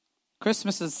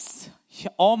Christmas is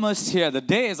almost here. The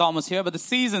day is almost here, but the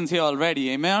season's here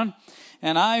already. Amen.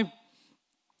 And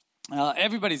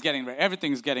everybody's getting ready.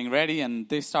 Everything's getting ready, and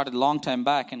they started a long time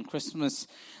back. And Christmas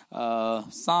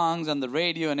songs on the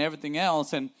radio and everything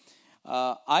else. And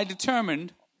I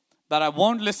determined that I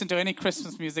won't listen to any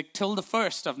Christmas music till the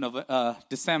 1st of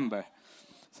December.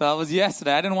 So that was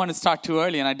yesterday. I didn't want to start too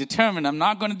early, and I determined I'm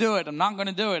not going to do it. I'm not going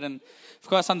to do it. And of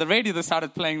course, on the radio they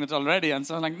started playing it already, and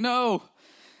so I'm like, no.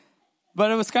 But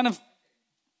it was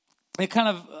I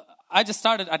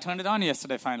turned it on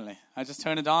yesterday finally. I just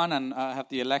turned it on and I have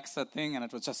the Alexa thing and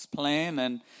it was just playing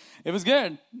and it was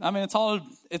good. I mean,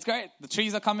 it's great. The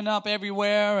trees are coming up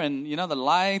everywhere and, the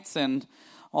lights and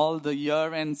all the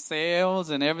year-end sales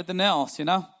and everything else,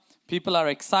 People are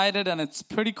excited and it's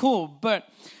pretty cool. But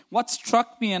what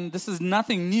struck me, and this is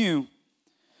nothing new,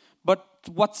 but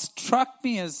what struck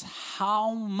me is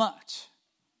how much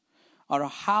or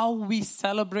how we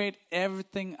celebrate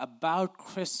everything about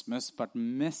Christmas but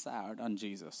miss out on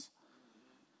Jesus.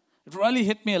 It really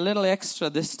hit me a little extra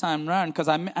this time around because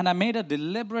I made a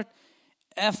deliberate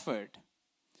effort.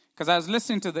 Because I was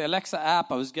listening to the Alexa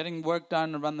app, I was getting work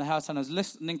done around the house, and I was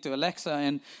listening to Alexa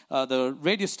and the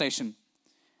radio station.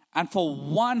 And for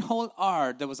one whole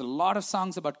hour, there was a lot of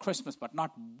songs about Christmas, but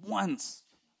not once.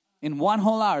 In one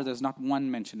whole hour, there's not one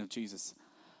mention of Jesus.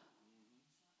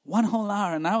 One whole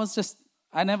hour, and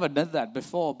I never did that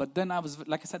before, but then I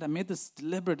made this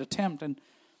deliberate attempt, and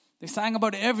they sang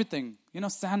about everything.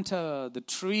 Santa, the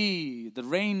tree, the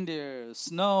reindeer,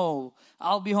 snow,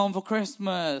 I'll be home for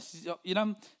Christmas,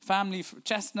 family,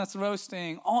 chestnuts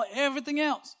roasting, everything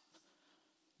else.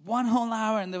 One whole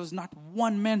hour, and there was not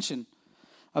one mention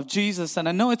of Jesus. And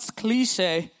I know it's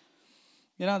cliche,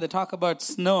 they talk about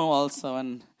snow also,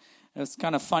 and it's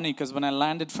kind of funny because when I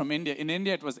landed from India, in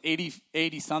India it was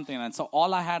 80 something, and so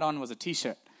all I had on was a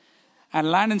t-shirt.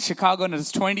 And landed in Chicago and it was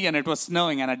 20 and it was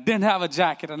snowing and I didn't have a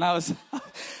jacket, and I was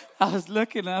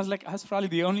looking and I was like, I was probably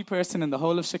the only person in the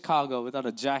whole of Chicago without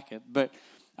a jacket. But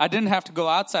I didn't have to go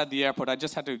outside the airport. I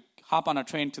just had to hop on a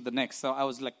train to the next. So I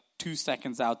was like 2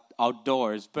 seconds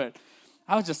outdoors. But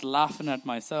I was just laughing at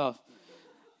myself,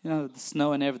 the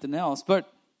snow and everything else.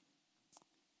 But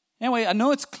anyway, I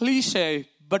know it's cliche,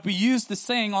 but we use the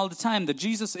saying all the time that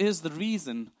Jesus is the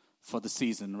reason for the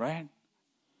season, right?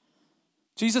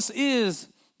 Jesus is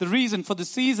the reason for the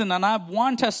season, and I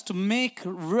want us to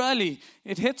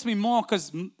it hits me more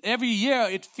because every year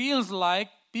it feels like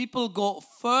people go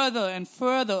further and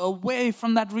further away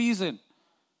from that reason.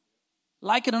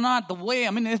 Like it or not,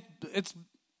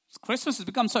 Christmas has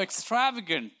become so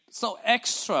extravagant, so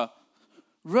extra.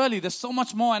 Really, there's so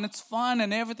much more and it's fun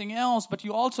and everything else, but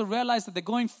you also realize that they're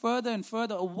going further and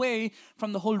further away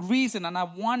from the whole reason. And I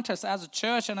want us as a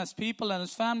church and as people and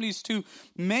as families to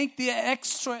make the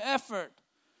extra effort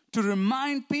to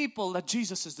remind people that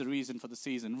Jesus is the reason for the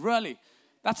season. Really,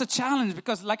 that's a challenge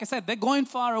because, like I said, they're going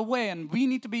far away and we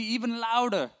need to be even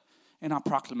louder in our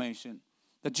proclamation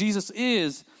that Jesus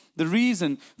is the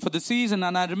reason for the season.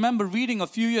 And I remember reading a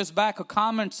few years back a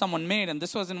comment someone made, and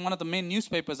this was in one of the main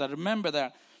newspapers. I remember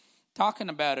that, talking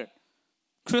about it.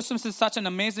 Christmas is such an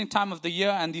amazing time of the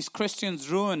year, and these Christians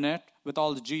ruin it with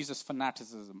all the Jesus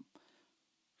fanaticism.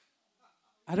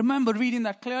 I remember reading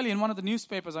that clearly in one of the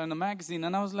newspapers or in the magazine,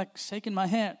 and I was like shaking my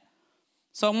head.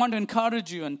 So I want to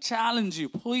encourage you and challenge you,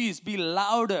 please be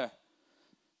louder.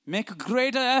 Make a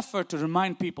greater effort to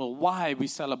remind people why we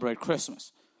celebrate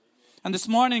Christmas. And this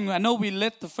morning, I know we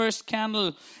lit the first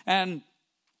candle. And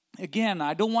again,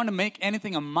 I don't want to make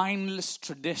anything a mindless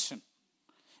tradition.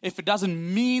 If it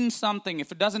doesn't mean something,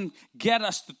 if it doesn't get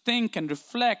us to think and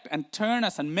reflect and turn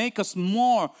us and make us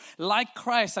more like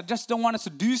Christ, I just don't want us to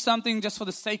do something just for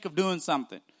the sake of doing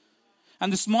something.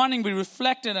 And this morning we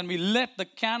reflected and we lit the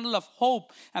candle of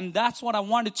hope. And that's what I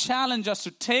want to challenge us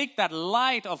to take that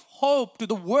light of hope to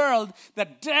the world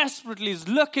that desperately is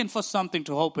looking for something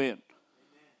to hope in. Amen.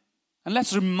 And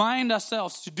let's remind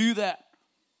ourselves to do that.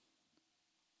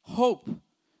 Hope. And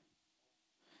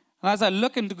as I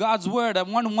look into God's word, I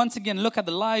want to once again look at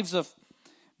the lives of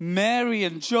Mary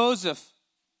and Joseph.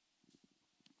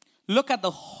 Look at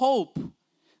the hope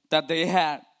that they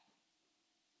had.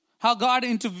 How God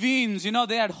intervenes.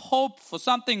 They had hope for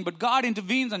something, but God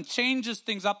intervenes and changes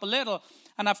things up a little.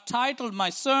 And I've titled my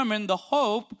sermon, The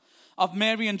Hope of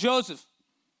Mary and Joseph.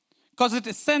 Because it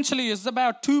essentially is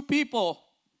about two people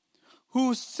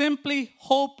who simply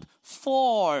hoped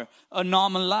for a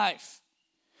normal life.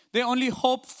 They only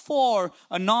hoped for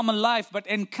a normal life, but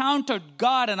encountered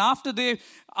God. And after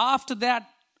that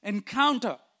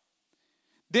encounter,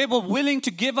 they were willing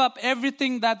to give up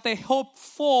everything that they hoped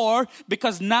for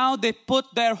because now they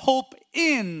put their hope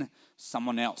in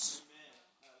someone else.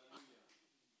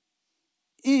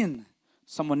 in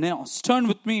someone else. Turn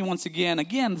with me once again.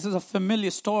 Again, this is a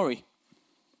familiar story.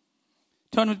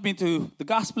 Turn with me to the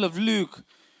Gospel of Luke,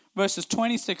 verses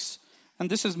 26. And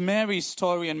this is Mary's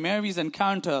story and Mary's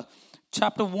encounter.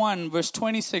 Chapter 1, verse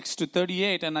 26 to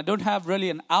 38. And I don't have really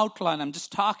an outline. I'm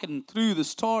just talking through the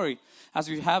story as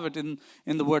we have it in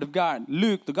the Word of God.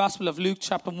 Luke, the Gospel of Luke,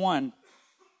 chapter 1.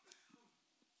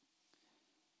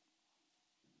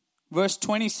 Verse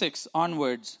 26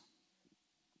 onwards.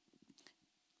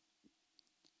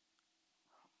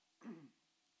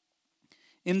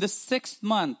 In the 6th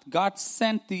month, God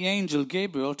sent the angel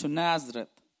Gabriel to Nazareth,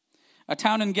 a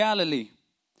town in Galilee,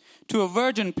 to a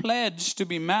virgin pledged to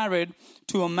be married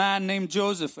to a man named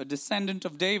Joseph, a descendant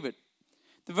of David.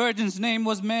 The virgin's name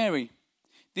was Mary.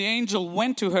 The angel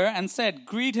went to her and said,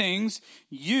 "Greetings,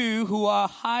 you who are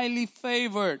highly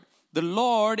favored. The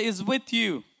Lord is with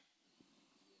you."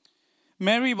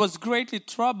 Mary was greatly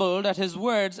troubled at his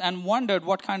words and wondered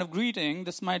what kind of greeting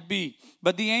this might be.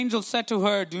 But the angel said to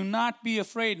her, "Do not be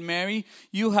afraid, Mary.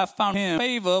 You have found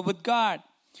favor with God.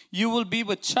 You will be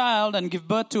with child and give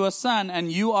birth to a son,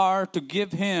 and you are to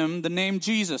give him the name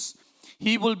Jesus.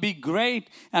 He will be great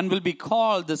and will be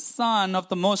called the Son of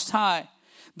the Most High.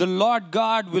 The Lord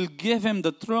God will give him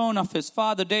the throne of his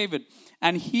father David,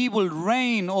 and he will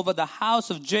reign over the house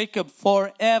of Jacob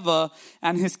forever,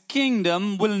 and his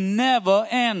kingdom will never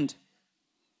end."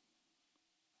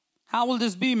 "How will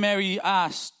this be?" Mary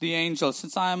asked the angel,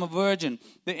 "since I am a virgin?"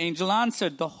 The angel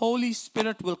answered, "The Holy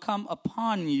Spirit will come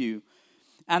upon you,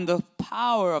 and the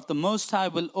power of the Most High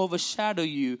will overshadow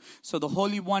you. So the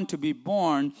Holy One to be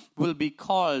born will be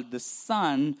called the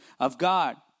Son of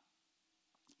God.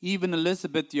 Even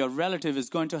Elizabeth, your relative, is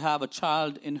going to have a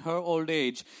child in her old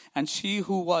age, and she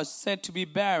who was said to be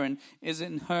barren is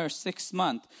in her 6th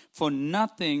month. For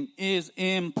nothing is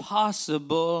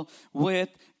impossible with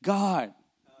God."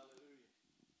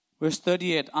 Verse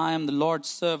 38, "I am the Lord's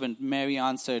servant," Mary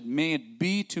answered. "May it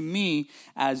be to me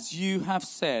as you have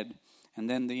said." And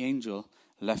then the angel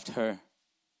left her.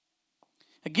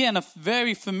 Again, a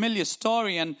very familiar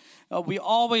story, and we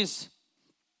always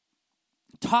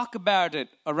talk about it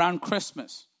around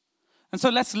Christmas. And so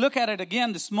let's look at it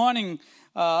again this morning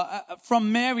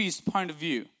from Mary's point of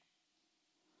view.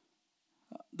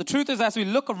 The truth is, as we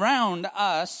look around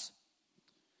us,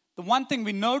 the one thing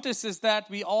we notice is that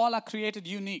we all are created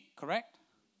unique, correct?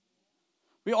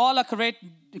 We all are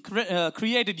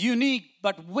created unique,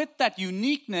 but with that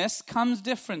uniqueness comes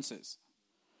differences,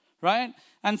 right?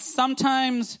 And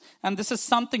sometimes, and this is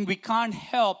something we can't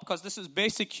help because this is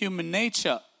basic human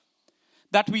nature,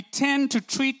 that we tend to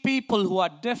treat people who are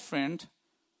different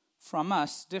from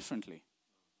us differently.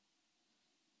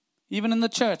 Even in the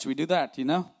church, we do that, you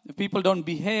know. If people don't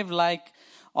behave like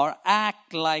or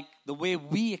act like the way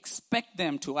we expect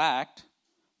them to act,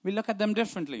 we look at them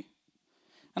differently.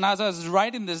 And as I was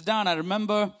writing this down, I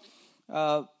remember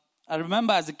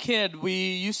as a kid,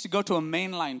 we used to go to a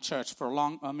mainline church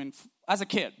as a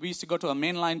kid, we used to go to a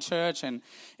mainline church and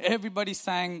everybody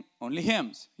sang only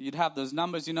hymns. You'd have those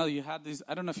numbers, you know, you had these,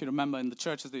 I don't know if you remember in the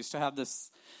churches, they used to have this,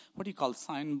 what do you call it,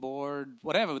 signboard,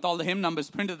 whatever, with all the hymn numbers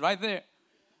printed right there.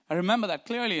 I remember that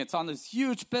clearly. It's on these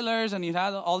huge pillars and you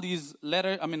had all these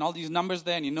all these numbers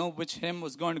there and you know which hymn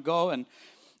was going to go. And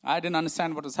I didn't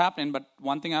understand what was happening, but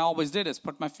one thing I always did is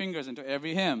put my fingers into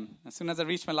every hymn. As soon as I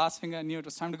reached my last finger, I knew it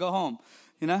was time to go home,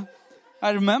 you know. I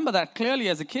remember that clearly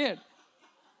as a kid.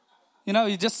 You know,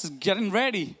 you're just getting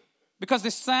ready. Because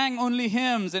they sang only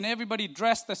hymns and everybody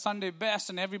dressed their Sunday best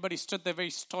and everybody stood there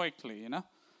very stoically, you know.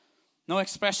 No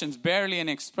expressions, barely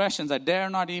any expressions. I dare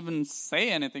not even say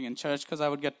anything in church because I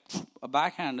would get a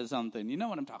backhand or something. You know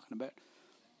what I'm talking about.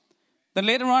 Then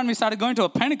later on, we started going to a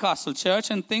Pentecostal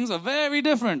church and things are very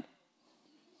different.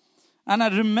 And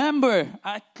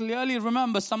I clearly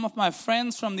remember some of my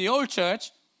friends from the old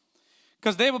church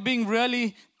because they were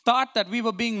thought that we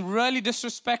were being really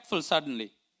disrespectful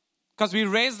suddenly. Because we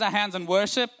raised our hands in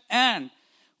worship and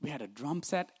we had a drum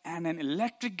set and an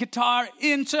electric guitar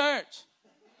in church.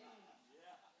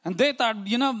 And they thought,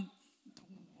 you know,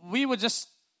 we were just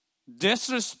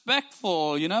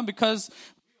disrespectful, you know, because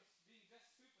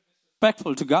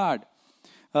respectful to God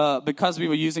because we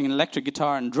were using an electric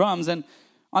guitar and drums. And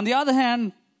on the other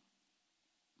hand,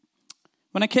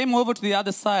 when I came over to the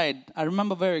other side, I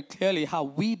remember very clearly how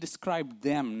we described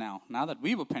them now that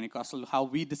we were Pentecostal, how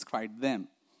we described them.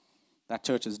 That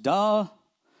church is dull,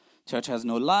 church has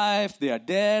no life, they are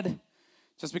dead,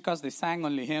 just because they sang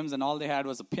only hymns and all they had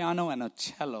was a piano and a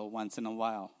cello once in a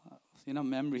while. You know,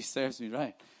 memory serves me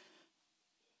right.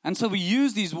 And so we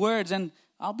use these words, and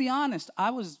I'll be honest,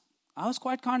 I was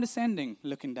quite condescending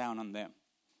looking down on them.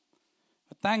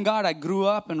 I thank God I grew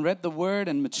up and read the word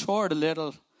and matured a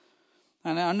little.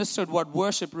 And I understood what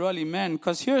worship really meant.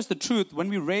 Because here's the truth. When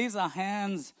we raise our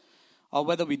hands, or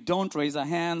whether we don't raise our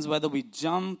hands, whether we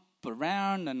jump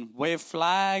around and wave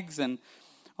flags, and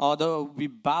although we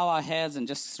bow our heads and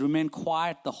just remain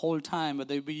quiet the whole time,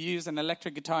 whether we use an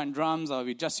electric guitar and drums, or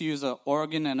we just use an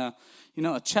organ and a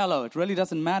cello, it really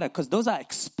doesn't matter, because those are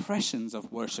expressions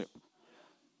of worship.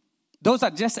 Those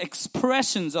are just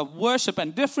expressions of worship,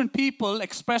 and different people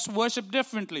express worship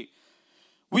differently.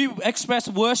 We express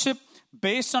worship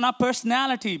based on our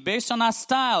personality, based on our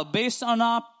style, based on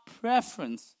our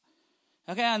preference.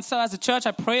 Okay, and so as a church,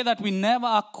 I pray that we never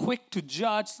are quick to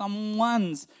judge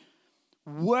someone's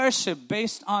worship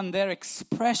based on their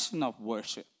expression of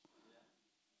worship.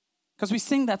 Because we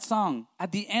sing that song,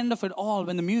 at the end of it all,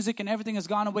 when the music and everything has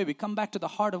gone away, we come back to the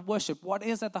heart of worship. What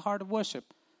is at the heart of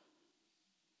worship?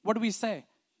 What do we say?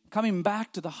 Coming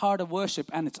back to the heart of worship,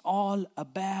 and it's all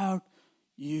about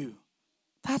you.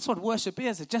 That's what worship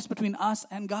is. It's just between us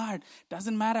and God.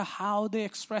 Doesn't matter how they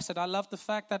express it. I love the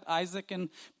fact that Isaac and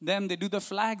them, they do the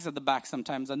flags at the back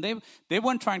sometimes. And they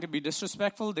weren't trying to be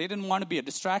disrespectful. They didn't want to be a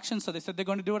distraction, so they said they're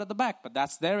going to do it at the back. But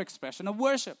that's their expression of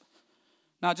worship.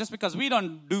 Now, just because we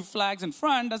don't do flags in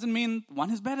front doesn't mean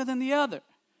one is better than the other.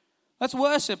 That's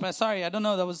worship. Sorry, I don't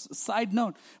know. That was a side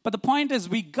note. But the point is,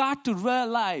 we got to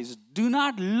realize, do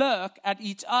not look at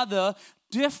each other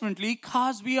differently,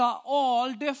 because we are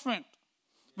all different.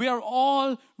 We are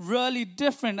all really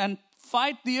different, and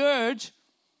fight the urge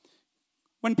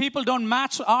when people don't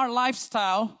match our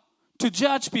lifestyle to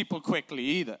judge people quickly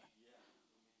either.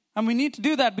 And we need to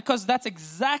do that, because that's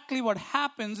exactly what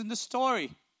happens in the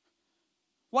story.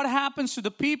 What happens to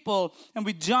the people, and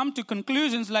we jump to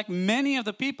conclusions like many of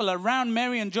the people around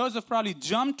Mary and Joseph probably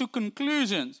jumped to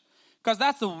conclusions, because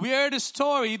that's the weirdest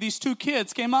story these two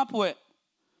kids came up with.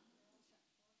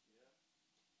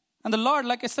 And the Lord,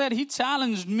 like I said, He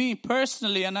challenged me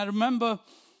personally, and I remember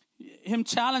Him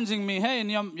challenging me, hey,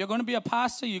 and you're going to be a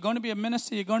pastor, you're going to be a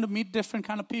minister, you're going to meet different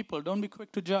kind of people. Don't be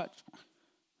quick to judge.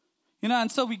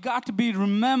 And so we got to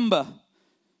remember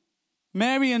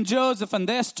Mary and Joseph and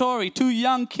their story, two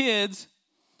young kids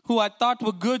who I thought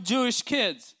were good Jewish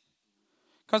kids,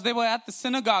 because they were at the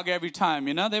synagogue every time,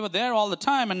 they were there all the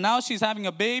time, and now she's having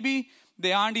a baby.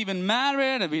 They aren't even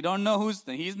married, and we don't know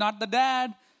he's not the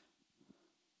dad.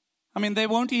 I mean, they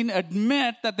won't even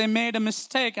admit that they made a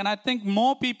mistake, and I think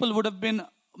more people would have been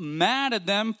mad at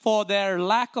them for their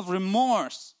lack of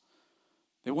remorse.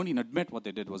 They won't even admit what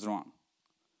they did was wrong.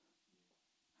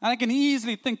 And I can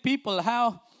easily think people,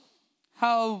 how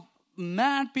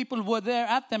mad people were there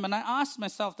at them. And I asked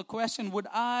myself the question, would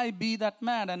I be that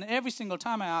mad? And every single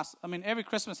time every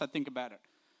Christmas I think about it.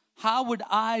 How would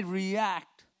I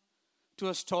react to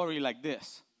a story like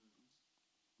this?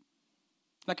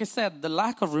 Like I said, the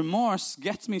lack of remorse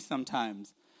gets me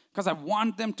sometimes, because I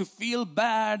want them to feel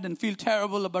bad and feel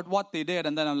terrible about what they did.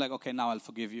 And then I'm like, okay, now I'll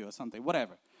forgive you or something,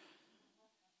 whatever.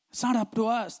 It's not up to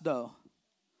us, though.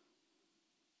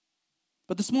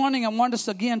 But this morning, I want us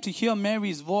again to hear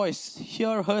Mary's voice,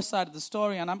 hear her side of the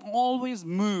story. And I'm always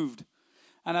moved.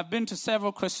 And I've been to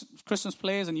several Christmas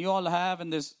plays, and you all have.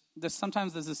 And there's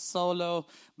sometimes this solo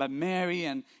by Mary,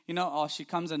 and or she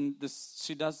comes and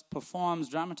she performs,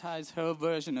 dramatize her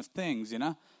version of things,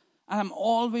 And I'm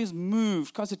always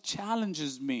moved, because it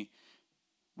challenges me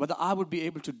whether I would be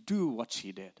able to do what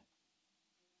she did.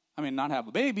 I mean, not have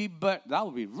a baby, but that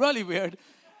would be really weird.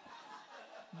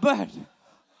 But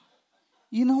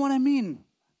you know what I mean?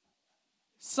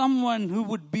 Someone who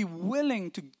would be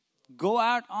willing to go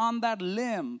out on that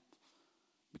limb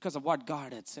because of what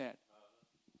God had said.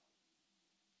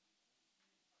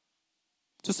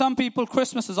 To some people,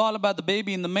 Christmas is all about the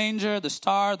baby in the manger, the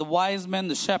star, the wise men,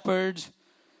 the shepherds.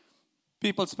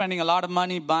 People spending a lot of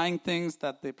money buying things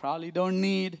that they probably don't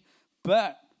need.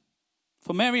 But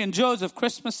for Mary and Joseph,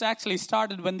 Christmas actually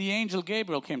started when the angel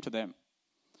Gabriel came to them.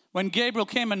 When Gabriel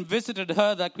came and visited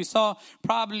her, like we saw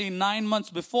probably 9 months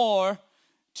before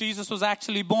Jesus was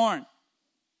actually born.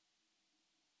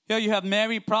 Here you have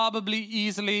Mary, probably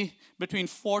easily between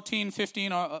 14,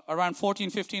 15, or around 14,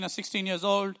 15, or 16 years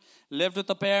old, lived with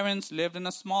her parents, lived in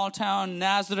a small town,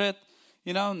 Nazareth,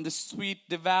 this sweet,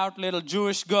 devout little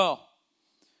Jewish girl.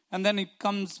 And then it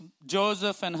comes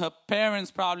Joseph, and her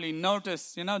parents probably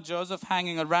notice, Joseph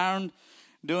hanging around,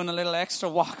 doing a little extra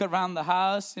walk around the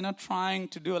house, trying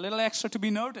to do a little extra to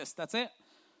be noticed. That's it.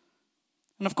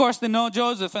 And of course, they know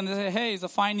Joseph, and they say, hey, he's a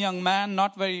fine young man,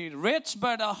 not very rich,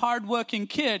 but a hardworking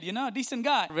kid, a decent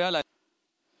guy.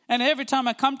 And every time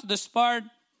I come to this part,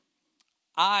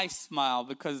 I smile,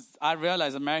 because I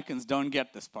realize Americans don't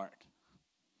get this part.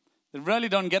 They really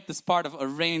don't get this part of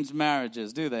arranged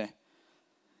marriages, do they?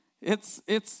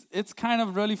 It's kind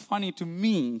of really funny to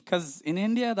me, because in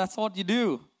India, that's what you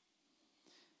do.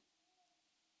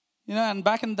 You know, and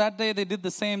back in that day, they did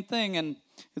the same thing. And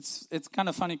it's kind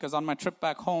of funny, because on my trip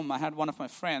back home, I had one of my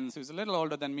friends who's a little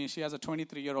older than me. She has a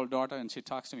 23-year-old daughter, and she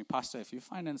talks to me, Pastor, if you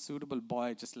find a suitable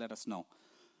boy, just let us know.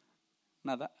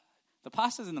 Now, the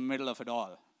pastor's in the middle of it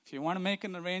all. If you want to make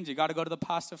an arrange, you got to go to the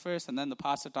pastor first, and then the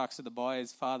pastor talks to the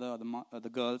boy's father or the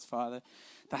girl's father.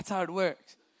 That's how it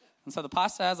works. And so the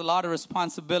pastor has a lot of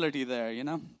responsibility there, you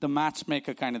know, the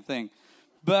matchmaker kind of thing.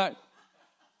 But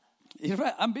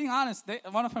I'm being honest.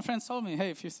 One of my friends told me, hey,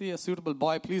 if you see a suitable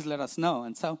boy, please let us know.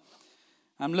 And so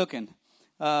I'm looking.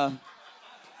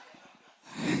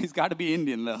 He's got to be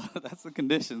Indian, though. That's the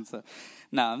condition. So,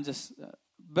 no, I'm just...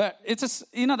 but it's just,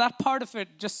 you know, that part of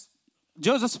it just...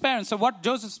 Joseph's parents. So what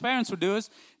Joseph's parents would do is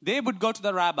they would go to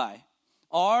the rabbi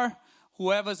or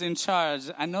whoever's in charge.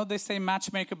 I know they say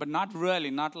matchmaker, but not really.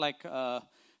 Not like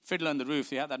Fiddler on the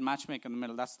Roof. Yeah, that matchmaker in the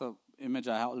middle. That's the image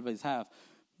I always have.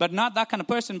 But not that kind of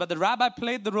person. But the rabbi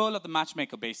played the role of the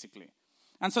matchmaker, basically.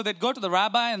 And so they'd go to the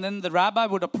rabbi, and then the rabbi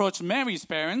would approach Mary's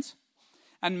parents.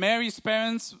 And Mary's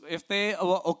parents, if they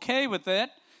were okay with it,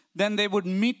 then they would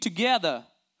meet together.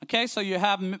 Okay, so you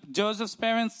have Joseph's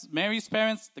parents, Mary's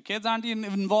parents. The kids aren't even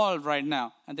involved right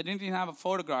now. And they didn't even have a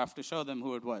photograph to show them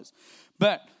who it was.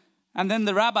 And then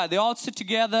the rabbi, they all sit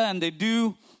together and they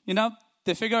do, you know,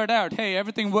 they figure it out. Hey,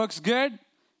 everything works good.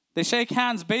 They shake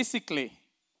hands, basically,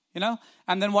 you know.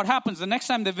 And then what happens? The next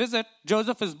time they visit,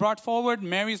 Joseph is brought forward,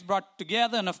 Mary's brought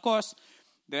together. And of course,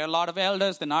 there are a lot of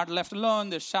elders. They're not left alone.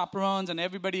 There's chaperones and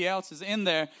everybody else is in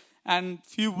there. And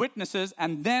few witnesses.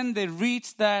 And then they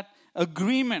reach that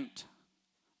agreement.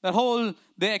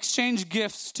 They exchanged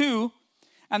gifts too,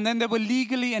 and then they were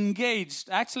legally engaged.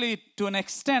 Actually, to an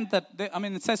extent that,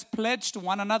 it says pledged to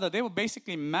one another. They were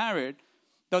basically married,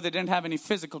 though they didn't have any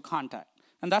physical contact.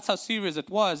 And that's how serious it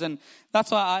was. And that's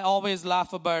why I always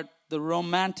laugh about the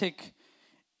romantic,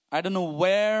 I don't know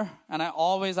where, and I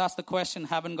always ask the question,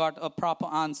 haven't got a proper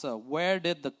answer. Where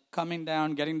did the coming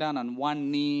down, getting down on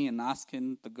one knee and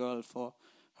asking the girl for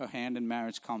her hand in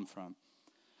marriage come from?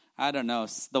 I don't know.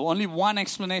 The only one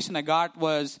explanation I got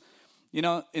was, you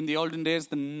know, in the olden days,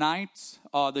 the knights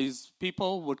or these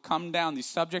people would come down, these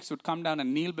subjects would come down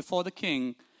and kneel before the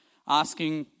king,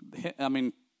 asking,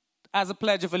 as a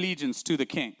pledge of allegiance to the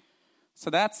king. So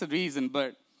that's the reason,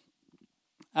 but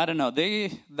I don't know.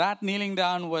 That kneeling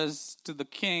down was to the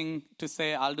king to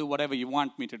say, I'll do whatever you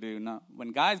want me to do. Now,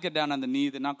 when guys get down on the knee,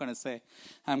 they're not going to say,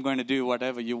 I'm going to do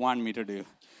whatever you want me to do.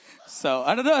 So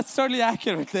I don't know. It's totally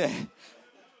accurate there.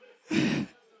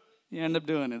 You end up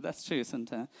doing it. That's true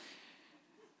sometimes.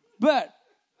 But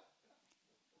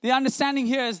the understanding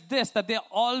here is this, that they're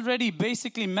already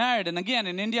basically married. And again,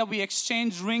 in India, we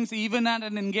exchange rings. Even at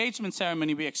an engagement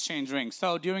ceremony, we exchange rings.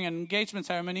 So during an engagement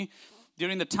ceremony,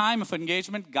 during the time of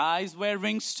engagement, guys wear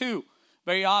rings too.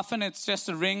 Very often, it's just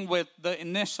a ring with the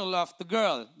initial of the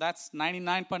girl. That's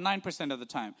 99.9% of the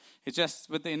time. It's just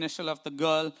with the initial of the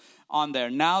girl on there.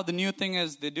 Now, the new thing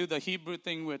is they do the Hebrew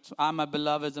thing with, I'm my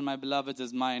beloved's and my beloved's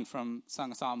is mine, from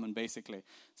Song of Solomon, basically.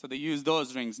 So they use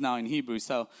those rings now in Hebrew.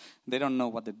 So they don't know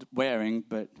what they're wearing,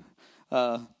 but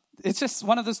it's just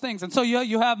one of those things. And so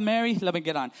you have Mary. Let me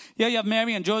get on. Here you have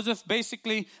Mary and Joseph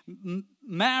basically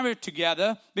married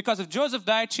together, because if Joseph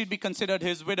died, she'd be considered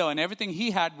his widow, and everything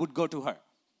he had would go to her.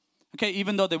 Okay,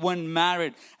 even though they weren't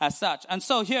married as such. And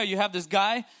so here you have this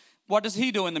guy. What does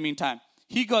he do in the meantime?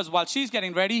 He goes, while she's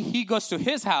getting ready, he goes to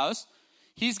his house.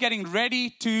 He's getting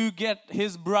ready to get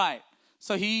his bride.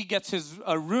 So he gets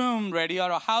a room ready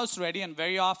or a house ready, and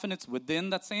very often it's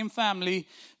within that same family,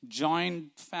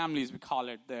 joint families we call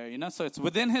it there, you know. So it's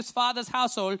within his father's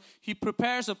household. He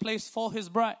prepares a place for his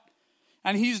bride.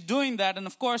 And he's doing that, and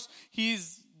of course,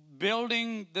 he's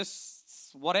building this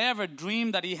whatever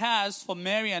dream that he has for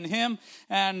Mary and him,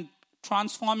 and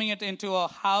transforming it into a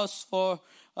house for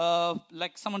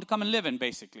like someone to come and live in,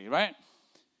 basically, right?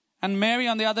 And Mary,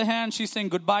 on the other hand, she's saying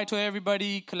goodbye to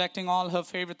everybody, collecting all her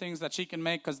favorite things that she can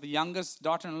make, because the youngest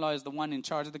daughter-in-law is the one in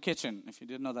charge of the kitchen, if you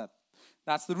didn't know that.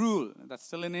 That's the rule. That's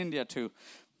still in India, too.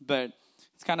 But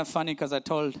it's kind of funny, because I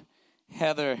told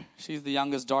Heather, she's the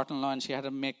youngest daughter-in-law, and she had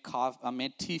to make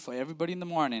tea for everybody in the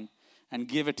morning and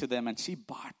give it to them, and she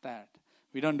bought that.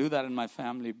 We don't do that in my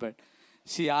family, but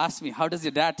she asked me, how does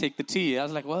your dad take the tea? I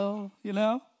was like, well, you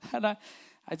know, and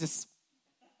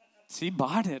she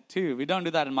bought it too. We don't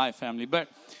do that in my family. But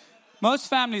most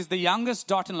families, the youngest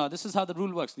daughter-in-law, this is how the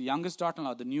rule works. The youngest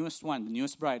daughter-in-law, the newest one, the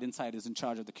newest bride inside is in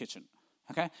charge of the kitchen.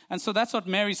 Okay? And so that's what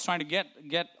Mary's trying to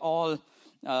get all,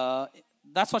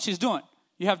 that's what she's doing.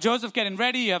 You have Joseph getting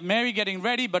ready, you have Mary getting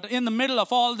ready, but in the middle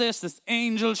of all this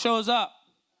angel shows up.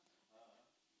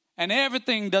 And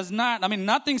everything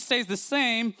nothing stays the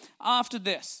same after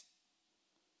this.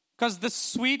 Because this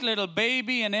sweet little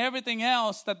baby and everything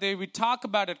else that we talk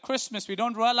about at Christmas, we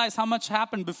don't realize how much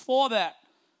happened before that.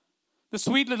 The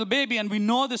sweet little baby, and we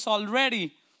know this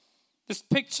already. This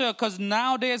picture, because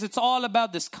nowadays it's all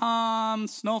about this calm,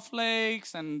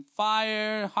 snowflakes and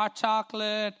fire, hot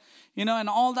chocolate, and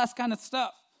all that kind of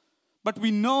stuff. But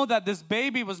we know that this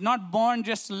baby was not born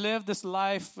just to live this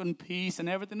life in peace and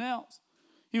everything else.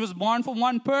 He was born for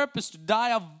one purpose, to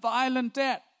die a violent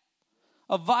death.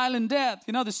 A violent death.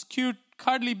 This cute,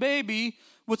 cuddly baby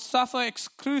would suffer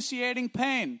excruciating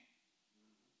pain.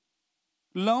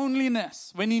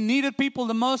 Loneliness. When he needed people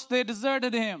the most, they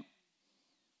deserted him.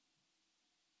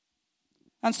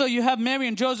 And so you have Mary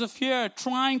and Joseph here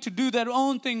trying to do their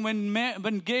own thing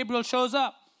when Gabriel shows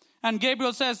up. And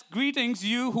Gabriel says, "Greetings,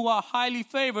 you who are highly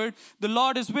favored. The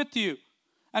Lord is with you."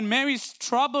 And Mary's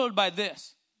troubled by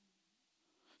this.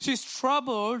 She's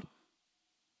troubled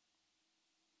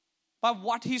by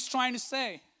what he's trying to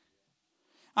say.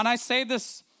 And I say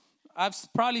this, I've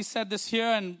probably said this here,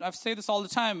 and I've said this all the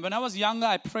time. When I was younger,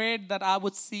 I prayed that I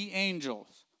would see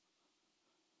angels.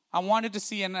 I wanted to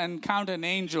see and encounter an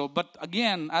angel. But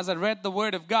again, as I read the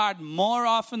Word of God, more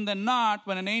often than not,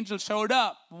 when an angel showed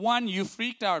up, one, you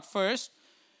freaked out first.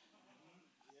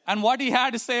 And what he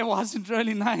had to say wasn't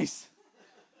really nice.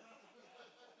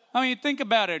 Think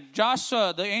about it.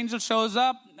 Joshua, the angel shows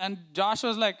up, and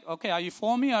Joshua's like, "Okay, are you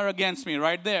for me or against me?"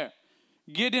 Right there.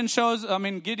 Gideon's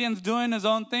doing his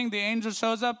own thing. The angel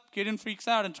shows up. Gideon freaks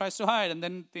out and tries to hide. And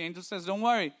then the angel says, "Don't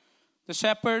worry." The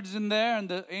shepherds in there and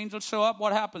the angels show up.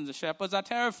 What happens? The shepherds are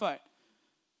terrified.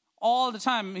 All the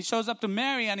time. He shows up to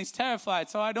Mary and he's terrified.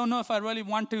 So I don't know if I really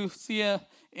want to see an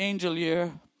angel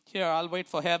here. I'll wait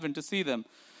for heaven to see them.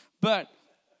 But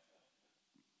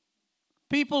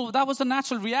people, that was a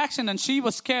natural reaction, and she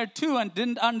was scared too and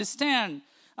didn't understand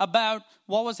about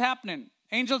what was happening.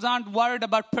 Angels aren't worried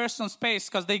about personal space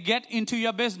because they get into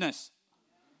your business.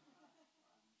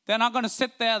 They're not going to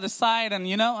sit there at the side and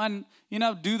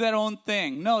do their own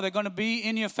thing. No, they're going to be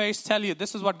in your face, tell you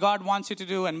this is what God wants you to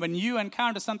do. And when you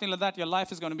encounter something like that, your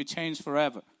life is going to be changed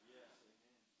forever.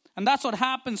 And that's what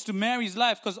happens to Mary's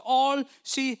life, because all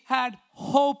she had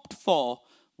hoped for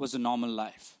was a normal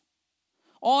life.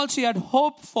 All she had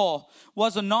hoped for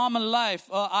was a normal life,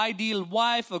 an ideal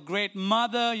wife, a great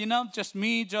mother, just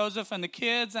me, Joseph, and the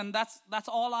kids. And that's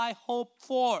all I hoped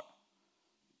for.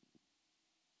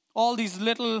 All these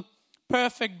little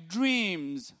perfect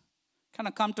dreams kind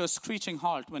of come to a screeching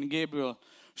halt when Gabriel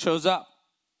shows up.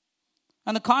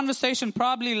 And the conversation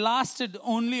probably lasted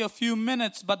only a few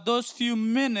minutes, but those few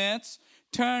minutes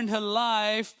turned her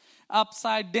life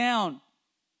upside down.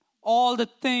 All the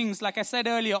things, like I said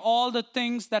earlier, all the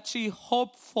things that she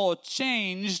hoped for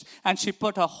changed, and she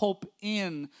put her hope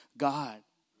in God.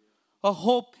 Her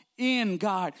hope in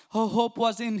God. Her hope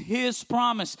was in His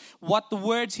promise. What the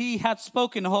words He had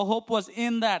spoken, her hope was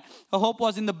in that. Her hope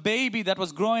was in the baby that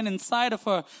was growing inside of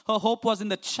her. Her hope was in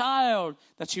the child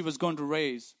that she was going to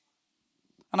raise.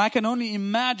 And I can only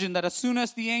imagine that as soon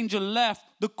as the angel left,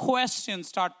 the questions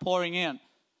start pouring in.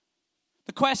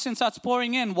 The question starts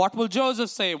pouring in. What will Joseph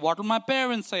say? What will my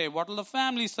parents say? What will the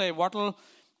family say? What will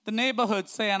the neighborhood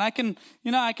say? And I can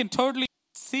totally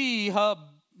see her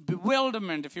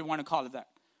bewilderment, if you want to call it that.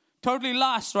 Totally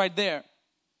lost right there.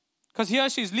 Because here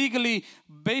she's legally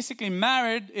basically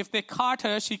married. If they caught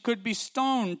her, she could be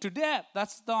stoned to death.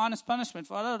 That's the honest punishment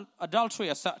for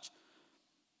adultery as such.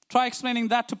 Try explaining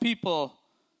that to people.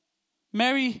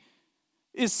 Mary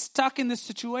is stuck in this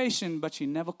situation, but she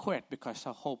never quit because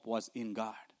her hope was in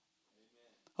God.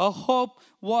 Her hope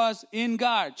was in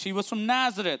God. She was from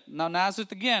Nazareth. Now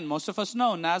Nazareth, again, most of us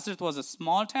know Nazareth was a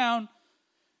small town.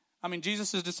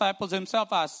 Jesus' disciples himself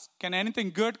asked, can anything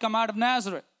good come out of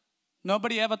Nazareth?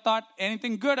 Nobody ever thought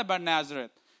anything good about Nazareth.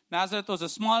 Nazareth was a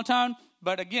small town,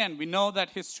 but again, we know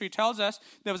that history tells us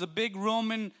there was a big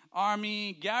Roman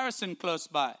army garrison close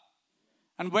by.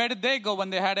 And where did they go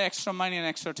when they had extra money and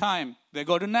extra time? They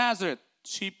go to Nazareth.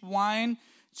 Cheap wine,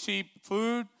 cheap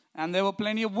food, and there were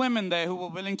plenty of women there who were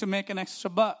willing to make an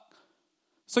extra buck.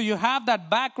 So you have that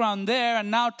background there, and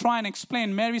now try and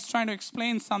explain. Mary's trying to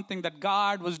explain something that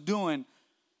God was doing.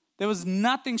 There was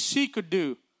nothing she could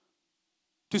do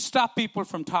to stop people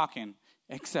from talking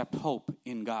except hope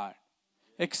in God.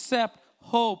 Except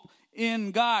hope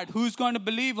in God. Who's going to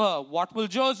believe her? What will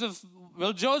Joseph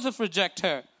reject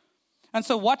her? And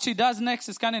so what she does next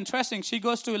is kind of interesting. She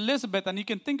goes to Elizabeth, and you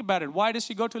can think about it. Why does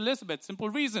she go to Elizabeth? Simple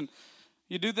reason.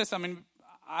 You do this,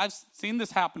 I've seen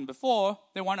this happen before.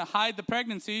 They want to hide the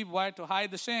pregnancy. Why? To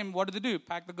hide the shame. What do?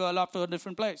 Pack the girl off to a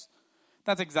different place.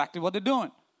 That's exactly what they're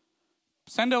doing.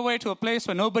 Send her away to a place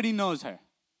where nobody knows her.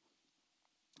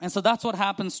 And so that's what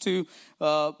happens to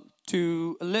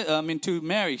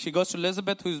Mary. She goes to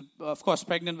Elizabeth, who's, of course,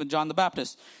 pregnant with John the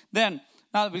Baptist. Then,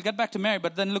 now we'll get back to Mary,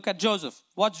 but then look at Joseph.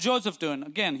 What's Joseph doing?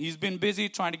 Again, he's been busy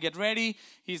trying to get ready.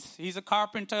 He's a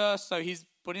carpenter, so he's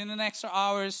putting in extra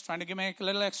hours, trying to make a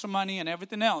little extra money and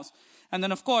everything else. And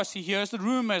then, of course, he hears the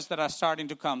rumors that are starting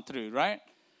to come through, right?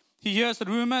 He hears the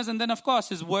rumors, and then, of course,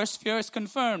 his worst fear is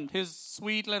confirmed. His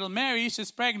sweet little Mary,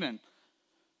 she's pregnant.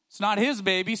 It's not his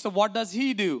baby, so what does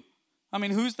he do? I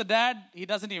mean, who's the dad? He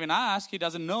doesn't even ask. He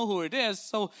doesn't know who it is.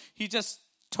 So he just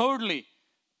totally,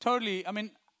 I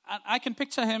mean, I can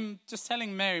picture him just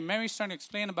telling Mary. Mary's trying to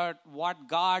explain about what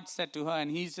God said to her,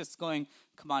 and he's just going,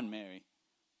 come on, Mary.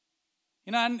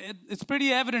 You know, and it's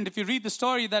pretty evident if you read the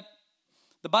story that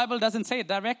the Bible doesn't say it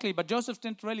directly, but Joseph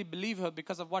didn't really believe her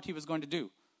because of what he was going to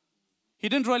do. He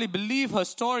didn't really believe her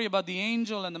story about the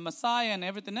angel and the Messiah and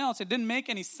everything else. It didn't make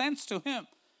any sense to him.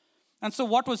 And so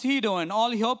what was he doing?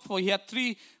 All he hoped for, he had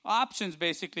three options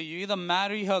basically. You either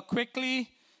marry her quickly,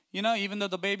 you know, even though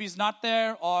the baby's not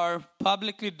there, or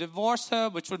publicly divorce her,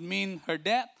 which would mean her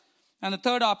death. And the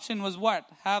third option was what?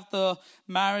 Have the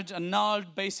marriage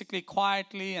annulled basically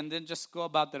quietly and then just go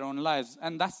about their own lives.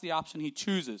 And that's the option he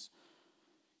chooses.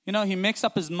 You know, he makes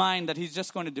up his mind that he's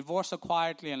just going to divorce her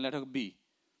quietly and let her be.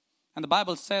 And the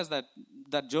Bible says that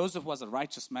Joseph was a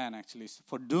righteous man actually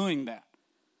for doing that.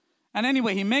 And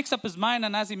anyway, he makes up his mind,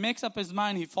 and as he makes up his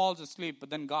mind, he falls asleep. But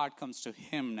then God comes to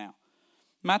him now.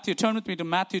 Matthew, turn with me to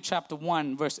Matthew chapter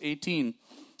 1, verse 18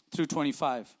 through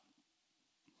 25.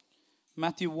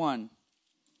 Matthew 1,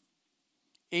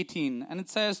 18. And it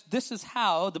says, this is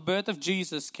how the birth of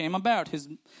Jesus came about.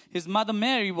 His mother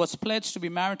Mary was pledged to be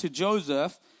married to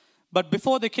Joseph, but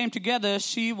before they came together,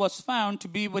 she was found to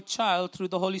be with child through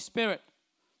the Holy Spirit.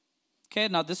 Okay,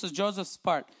 now this is Joseph's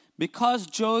part. Because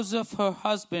Joseph, her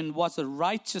husband, was a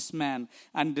righteous man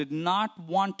and did not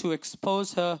want to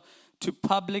expose her to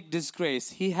public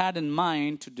disgrace, he had in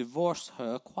mind to divorce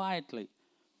her quietly.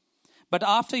 But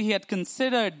after he had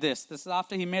considered this is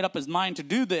after he made up his mind to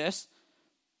do this,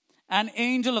 an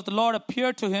angel of the Lord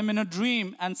appeared to him in a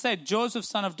dream and said, Joseph,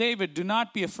 son of David, do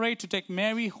not be afraid to take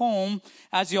Mary home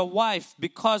as your wife,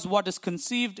 because what is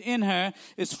conceived in her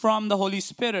is from the Holy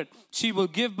Spirit. She will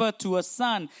give birth to a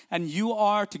son, and you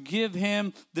are to give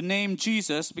him the name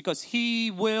Jesus, because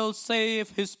he will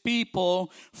save his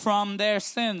people from their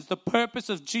sins. The purpose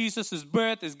of Jesus'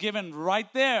 birth is given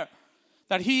right there,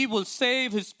 that he will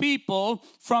save his people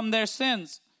from their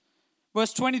sins.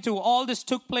 Verse 22, all this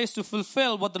took place to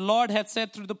fulfill what the Lord had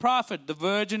said through the prophet. The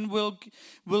virgin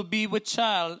will be with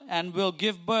child and will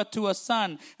give birth to a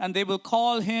son, and they will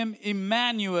call him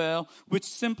Emmanuel, which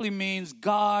simply means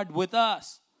God with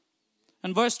us.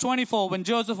 And verse 24, when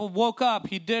Joseph woke up,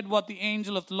 he did what the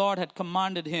angel of the Lord had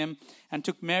commanded him and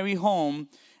took Mary home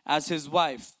as his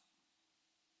wife.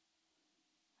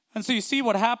 And so you see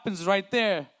what happens right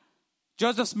there.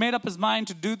 Joseph's made up his mind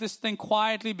to do this thing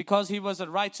quietly because he was a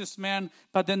righteous man.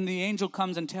 But then the angel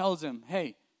comes and tells him,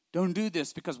 hey, don't do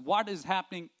this, because what is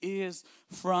happening is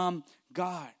from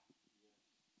God.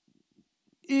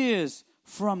 Is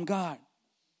from God.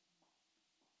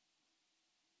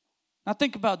 Now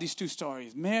think about these two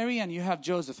stories. Mary and you have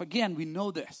Joseph. Again, we know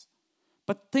this.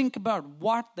 But think about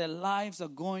what their lives are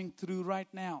going through right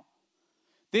now.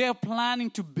 They are planning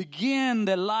to begin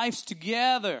their lives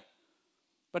together.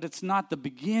 But it's not the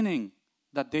beginning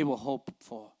that they were hoping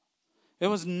for. It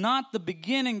was not the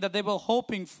beginning that they were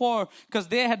hoping for, because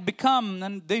they had become,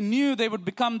 and they knew they would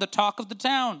become the talk of the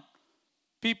town.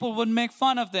 People would make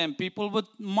fun of them. People would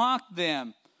mock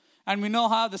them. And we know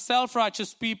how the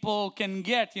self-righteous people can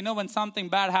get, when something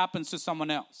bad happens to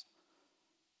someone else.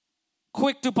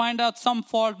 Quick to find out some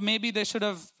fault. Maybe they should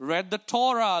have read the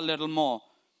Torah a little more.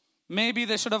 Maybe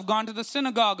they should have gone to the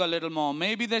synagogue a little more.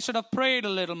 Maybe they should have prayed a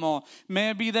little more.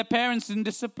 Maybe their parents didn't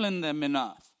discipline them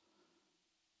enough.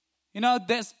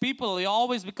 There's people,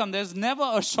 there's never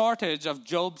a shortage of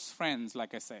Job's friends,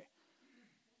 like I say.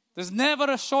 There's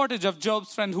never a shortage of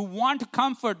Job's friends who want to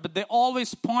comfort, but they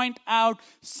always point out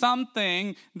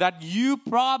something that you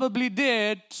probably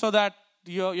did so that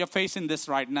you're facing this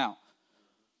right now.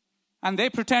 And they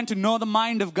pretend to know the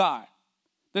mind of God.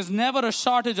 There's never a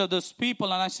shortage of those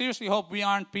people, and I seriously hope we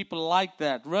aren't people like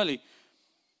that, really.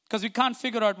 Because we can't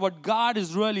figure out what God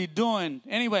is really doing.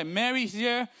 Anyway, Mary's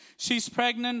here. She's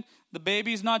pregnant. the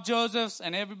baby is not Joseph's,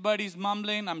 and everybody's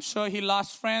mumbling. I'm sure he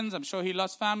lost friends. I'm sure he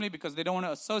lost family because they don't want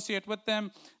to associate with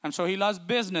them. I'm sure he lost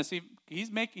business.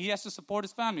 He has to support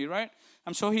his family, right?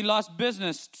 I'm sure he lost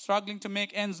business, struggling to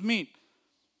make ends meet.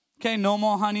 Okay, no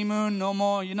more honeymoon, no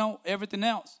more, everything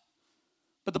else.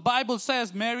 But the Bible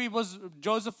says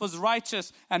Joseph was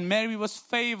righteous and Mary was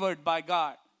favored by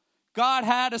God. God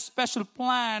had a special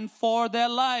plan for their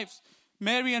lives.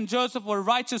 Mary and Joseph were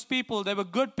righteous people. They were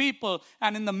good people.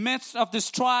 And in the midst of this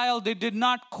trial, they did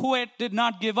not quit, did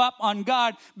not give up on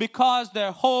God because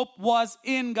their hope was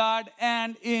in God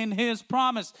and in His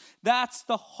promise. That's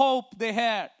the hope they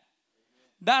had.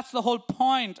 That's the whole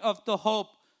point of the hope,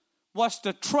 was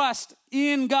to trust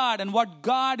in God and what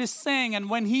God is saying. And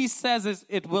when He says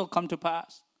it will come to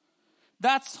pass.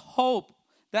 That's hope.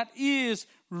 That is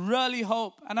really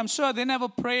hope. And I'm sure they never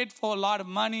prayed for a lot of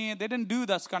money. They didn't do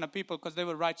those kind of people because they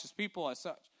were righteous people as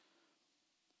such.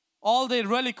 All they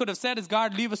really could have said is,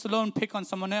 God, leave us alone, pick on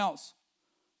someone else.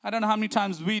 I don't know how many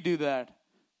times we do that.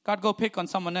 God, go pick on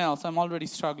someone else. I'm already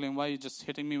struggling. Why are you just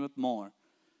hitting me with more?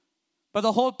 But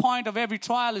the whole point of every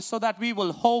trial is so that we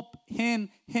will hope in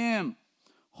Him.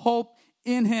 Hope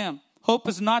in Him. Hope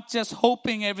is not just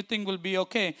hoping everything will be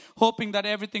okay, hoping that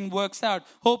everything works out.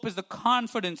 Hope is the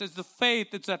confidence, it's the faith,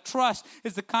 it's the trust,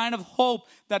 it's the kind of hope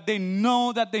that they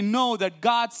know that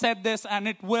God said this and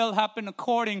it will happen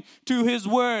according to His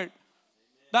word. Amen.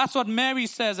 That's what Mary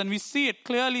says, and we see it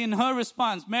clearly in her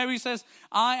response. Mary says,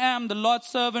 I am the Lord's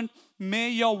servant,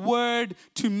 may your word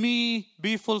to me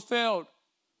be fulfilled.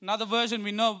 Another version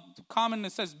we know, common,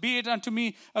 it says, be it unto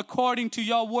me according to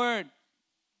your word.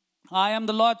 I am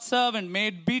the Lord's servant. May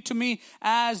it be to me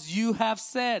as you have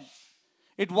said.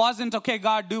 It wasn't, okay,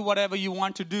 God, do whatever you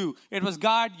want to do. It was,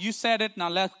 God, you said it. Now,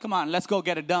 let's go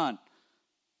get it done.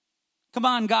 Come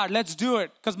on, God, let's do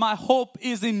it. Because my hope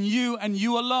is in you and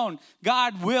you alone.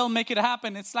 God will make it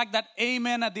happen. It's like that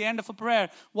amen at the end of a prayer.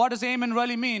 What does amen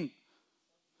really mean?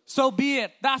 So be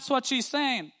it. That's what she's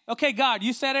saying. Okay, God,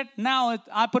 you said it. Now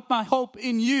I put my hope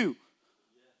in you.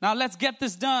 Now let's get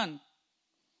this done.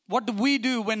 What do we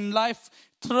do when life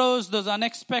throws those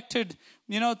unexpected,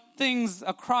 things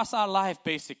across our life,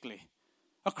 basically?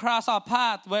 Across our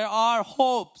path, where our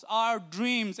hopes, our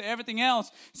dreams, everything else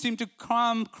seem to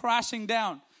come crashing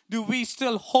down. Do we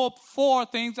still hope for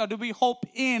things, or do we hope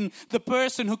in the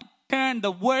person who can turn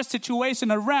the worst situation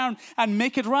around and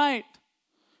make it right?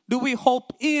 Do we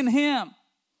hope in Him?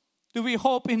 Do we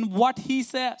hope in what He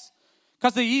says?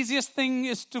 Because the easiest thing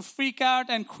is to freak out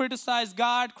and criticize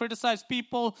God, criticize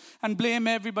people, and blame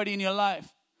everybody in your life.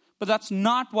 But that's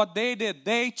not what they did.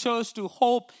 They chose to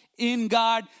hope in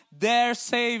God, their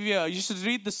Savior. You should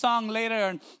read the song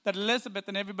later that Elizabeth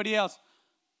and everybody else.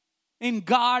 In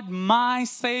God, my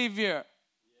Savior.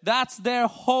 That's their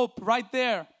hope right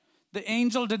there. The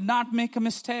angel did not make a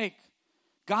mistake.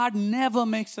 God never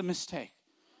makes a mistake.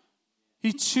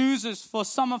 He chooses for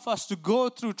some of us to go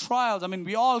through trials. I mean,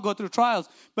 we all go through trials.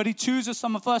 But He chooses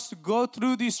some of us to go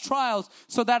through these trials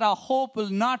so that our hope will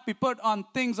not be put on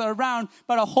things around,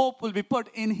 but our hope will be put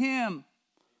in Him.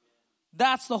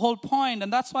 That's the whole point.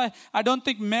 And that's why I don't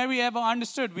think Mary ever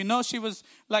understood. We know she was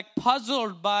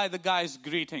puzzled by the guy's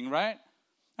greeting, right?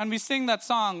 And we sing that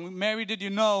song, Mary, did you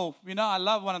know? I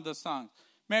love one of those songs.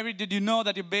 Mary, did you know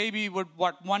that your baby would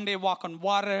one day walk on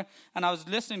water? And I was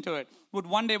listening to it. Would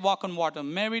one day walk on water.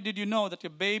 Mary, did you know that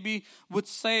your baby would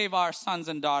save our sons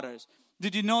and daughters?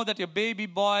 Did you know that your baby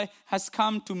boy has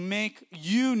come to make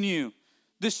you new?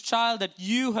 This child that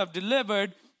you have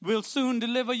delivered will soon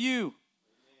deliver you.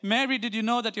 Mary, did you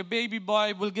know that your baby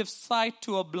boy will give sight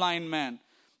to a blind man?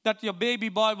 That your baby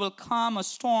boy will calm a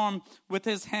storm with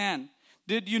his hand?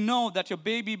 Did you know that your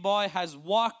baby boy has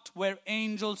walked where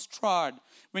angels trod?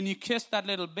 When you kiss that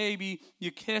little baby,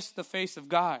 you kiss the face of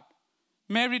God.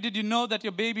 Mary, did you know that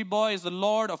your baby boy is the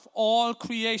Lord of all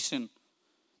creation?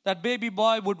 That baby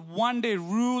boy would one day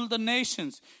rule the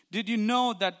nations. Did you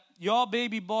know that your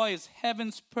baby boy is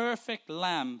heaven's perfect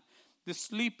lamb? The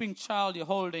sleeping child you're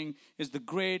holding is the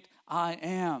great I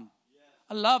am.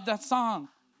 I love that song.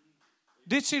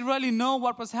 Did she really know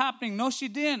what was happening? No, she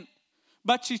didn't.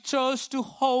 But she chose to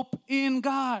hope in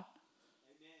God.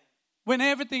 Amen. When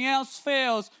everything else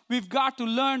fails, we've got to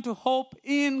learn to hope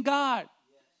in God. Yes.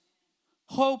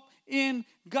 Hope in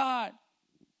God.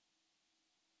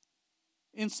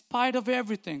 In spite of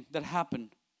everything that happened,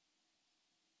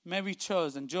 Mary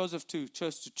chose, and Joseph too,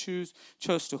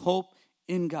 chose to hope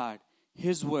in God,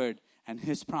 His word and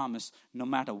His promise, no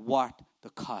matter what the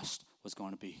cost was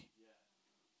going to be. Yeah.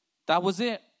 That was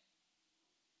it.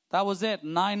 That was it,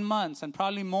 9 months and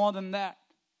probably more than that.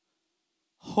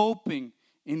 Hoping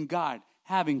in God,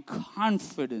 having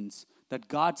confidence that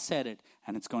God said it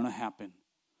and it's going to happen.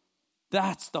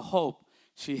 That's the hope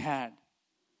she had.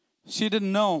 She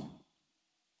didn't know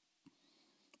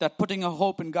that putting her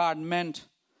hope in God meant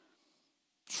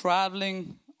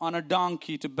traveling on a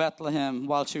donkey to Bethlehem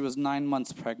while she was 9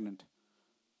 months pregnant.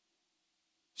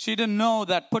 She didn't know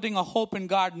that putting her hope in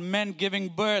God meant giving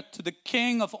birth to the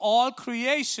King of all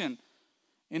creation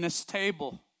in a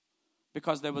stable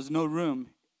because there was no room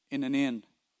in an inn.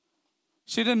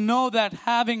 She didn't know that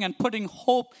having and putting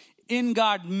hope in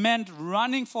God meant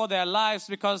running for their lives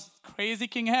because crazy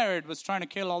King Herod was trying to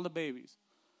kill all the babies.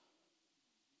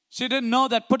 She didn't know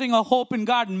that putting her hope in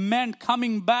God meant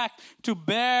coming back to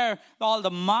bear all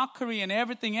the mockery and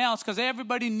everything else because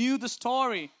everybody knew the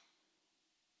story.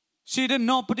 She didn't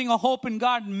know putting her hope in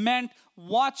God meant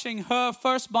watching her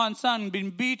firstborn son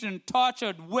being beaten,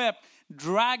 tortured, whipped,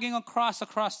 dragging across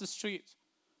the streets.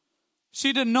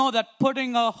 She didn't know that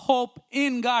putting her hope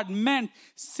in God meant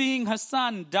seeing her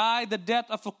son die the death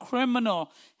of a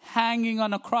criminal hanging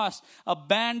on a cross,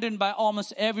 abandoned by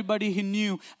almost everybody he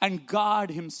knew, and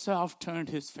God himself turned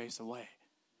his face away.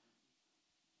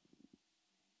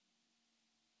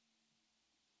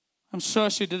 I'm sure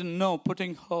she didn't know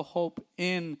putting her hope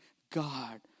in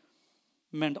God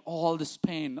meant all this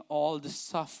pain, all this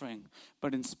suffering,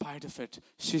 but in spite of it,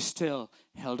 she still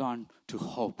held on to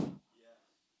hope.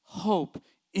 Hope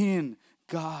in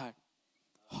God.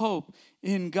 Hope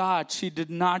in God. She did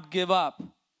not give up.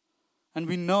 And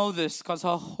we know this because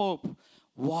her hope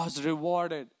was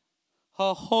rewarded.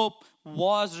 Her hope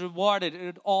was rewarded.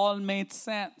 It all made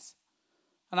sense.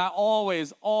 And I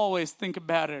always think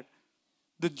about it.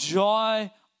 The joy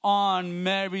on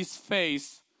Mary's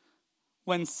face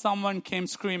when someone came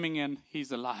screaming in,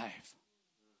 he's alive.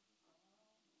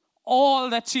 All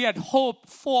that she had hoped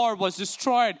for was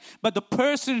destroyed, but the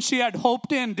person she had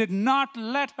hoped in did not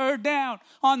let her down.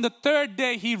 On the third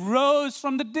day, he rose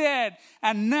from the dead,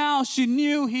 and now she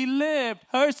knew he lived.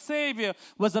 Her Savior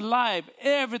was alive.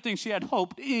 Everything she had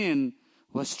hoped in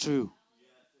was true.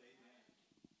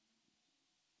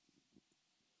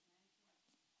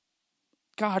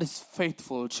 God is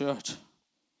faithful, church.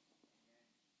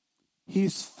 He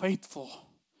is faithful.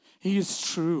 He is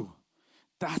true.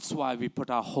 That's why we put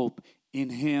our hope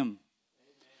in Him.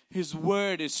 His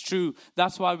word is true.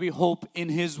 That's why we hope in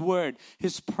His word.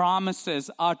 His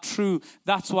promises are true.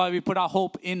 That's why we put our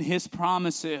hope in His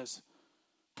promises.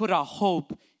 Put our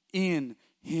hope in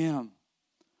Him.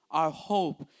 Our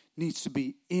hope needs to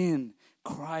be in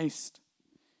Christ.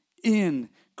 In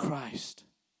Christ.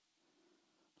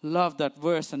 Love that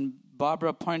verse, and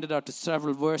Barbara pointed out to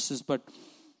several verses, but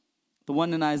the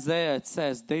one in Isaiah, it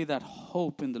says, they that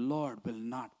hope in the Lord will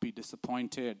not be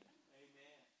disappointed.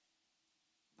 Amen.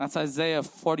 That's Isaiah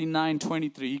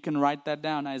 49:23. You can write that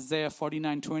down, Isaiah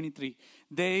 49:23.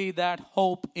 They that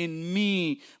hope in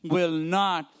me will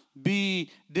not be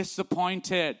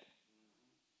disappointed.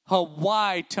 Her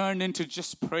why turned into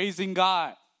just praising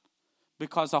God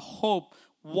because her hope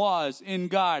was in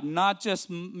God. Not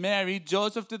just Mary,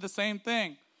 Joseph did the same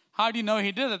thing. How do you know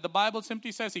he did it? The Bible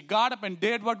simply says he got up and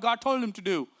did what God told him to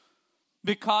do.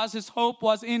 Because his hope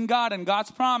was in God and God's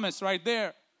promise right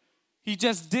there. He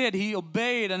just did. He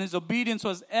obeyed, and his obedience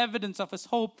was evidence of his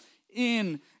hope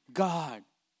in God.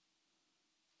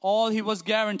 All he was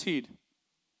guaranteed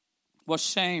was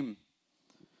shame,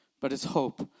 but his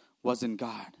hope was in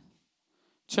God.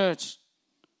 Church,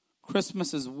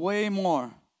 Christmas is way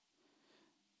more.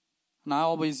 And I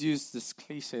always use this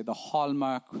cliche, the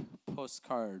Hallmark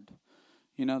postcard.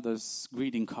 You know, those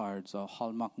greeting cards or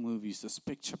Hallmark movies, those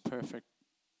picture-perfect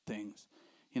things.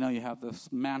 You know, you have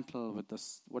this mantle with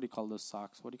this, what do you call those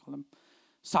socks? What do you call them?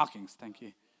 Stockings, thank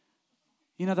you.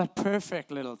 You know, that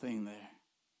perfect little thing there.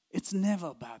 It's never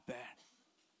about that.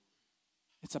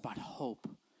 It's about hope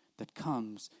that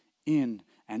comes in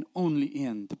and only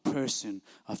in the person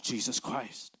of Jesus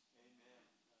Christ. Amen.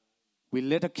 We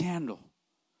lit a candle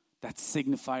that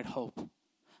signified hope.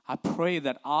 I pray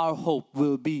that our hope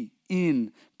will be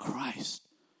in Christ.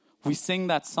 We sing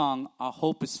that song, our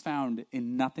hope is found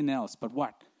in nothing else but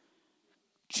what?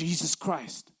 Jesus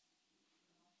Christ.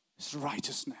 His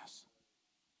righteousness.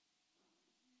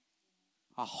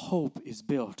 Our hope is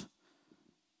built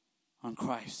on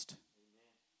Christ.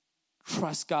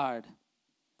 Trust God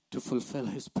to fulfill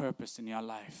His purpose in your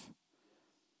life.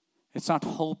 It's not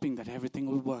hoping that everything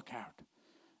will work out.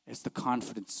 It's the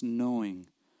confidence knowing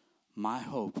my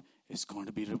hope is going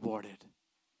to be rewarded.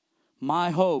 My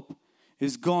hope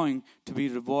is going to be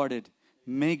rewarded.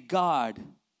 Make God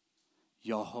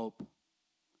your hope.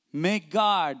 Make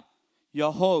God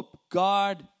your hope.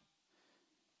 God,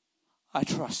 I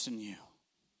trust in you.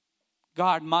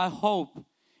 God, my hope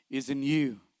is in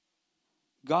you.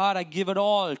 God, I give it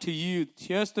all to you.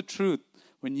 Here's the truth.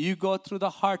 When you go through the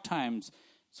hard times,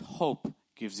 hope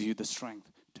gives you the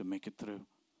strength to make it through.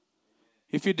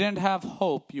 If you didn't have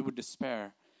hope, you would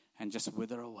despair and just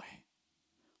wither away.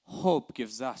 Hope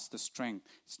gives us the strength.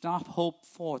 It's not hope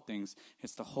for things.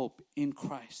 It's the hope in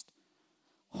Christ.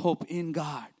 Hope in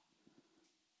God.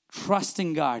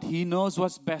 Trusting God. He knows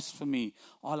what's best for me.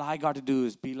 All I got to do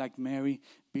is be like Mary,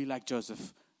 be like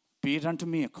Joseph. Be it unto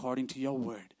me according to your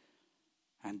word.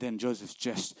 And then Joseph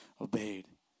just obeyed.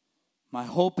 My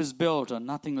hope is built on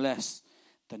nothing less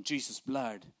than Jesus'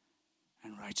 blood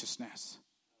and righteousness.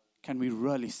 Can we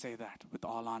really say that with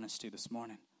all honesty this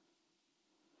morning?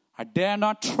 I dare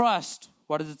not trust,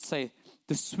 what does it say?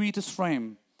 The sweetest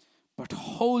frame, but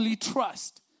wholly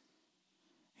trust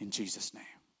in Jesus' name.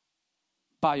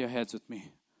 Bow your heads with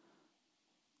me.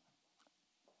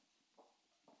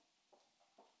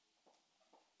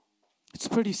 It's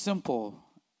pretty simple.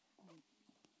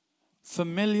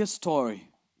 Familiar story.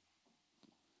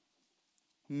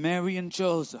 Mary and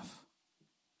Joseph.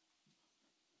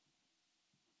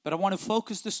 But I want to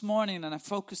focus this morning, and I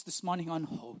focus this morning on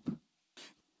hope.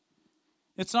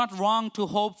 It's not wrong to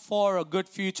hope for a good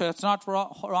future. It's not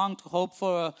wrong to hope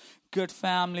for a good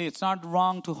family. It's not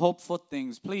wrong to hope for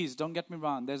things. Please, don't get me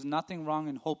wrong. There's nothing wrong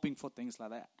in hoping for things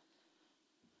like that.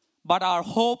 But our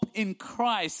hope in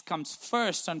Christ comes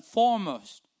first and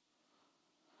foremost.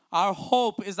 Our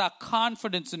hope is our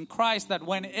confidence in Christ that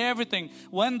when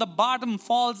the bottom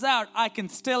falls out, I can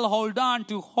still hold on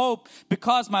to hope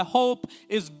because my hope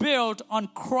is built on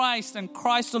Christ and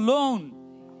Christ alone.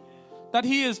 That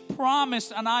He is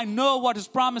promised, and I know what His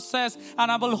promise says,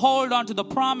 and I will hold on to the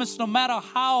promise no matter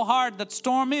how hard that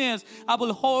storm is. I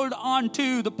will hold on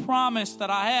to the promise that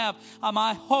I have. And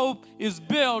my hope is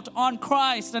built on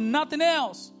Christ and nothing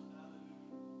else.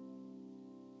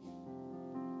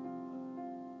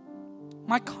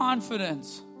 My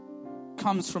confidence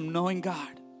comes from knowing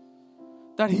God,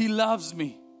 that He loves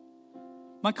me.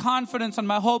 My confidence and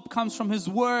my hope comes from His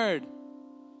Word,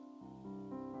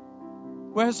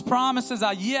 where His promises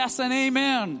are yes and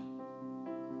amen.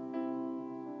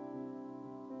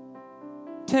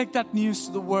 Take that news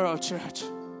to the world, church,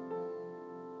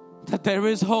 that there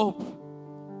is hope.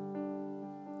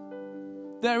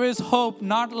 There is hope,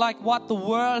 not like what the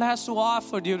world has to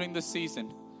offer during the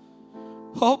season.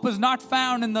 Hope is not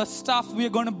found in the stuff we're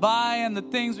going to buy and the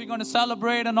things we're going to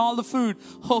celebrate and all the food.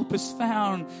 Hope is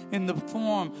found in the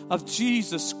form of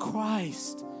Jesus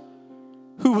Christ,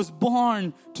 who was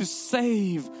born to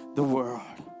save the world.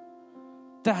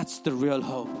 That's the real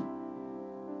hope.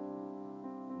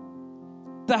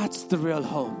 That's the real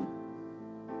hope.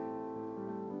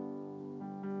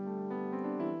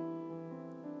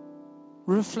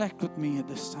 Reflect with me at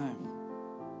this time.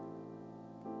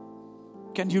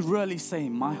 Can you really say,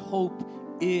 my hope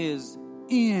is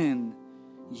in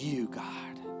you,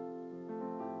 God?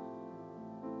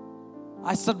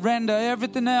 I surrender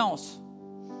everything else.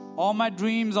 All my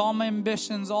dreams, all my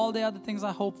ambitions, all the other things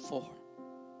I hope for.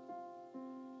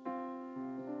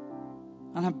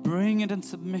 And I bring it in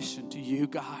submission to you,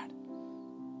 God.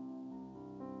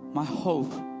 My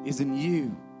hope is in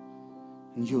you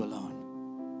and you alone.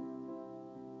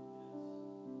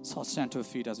 So I'll stand to our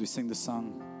feet as we sing the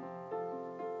song.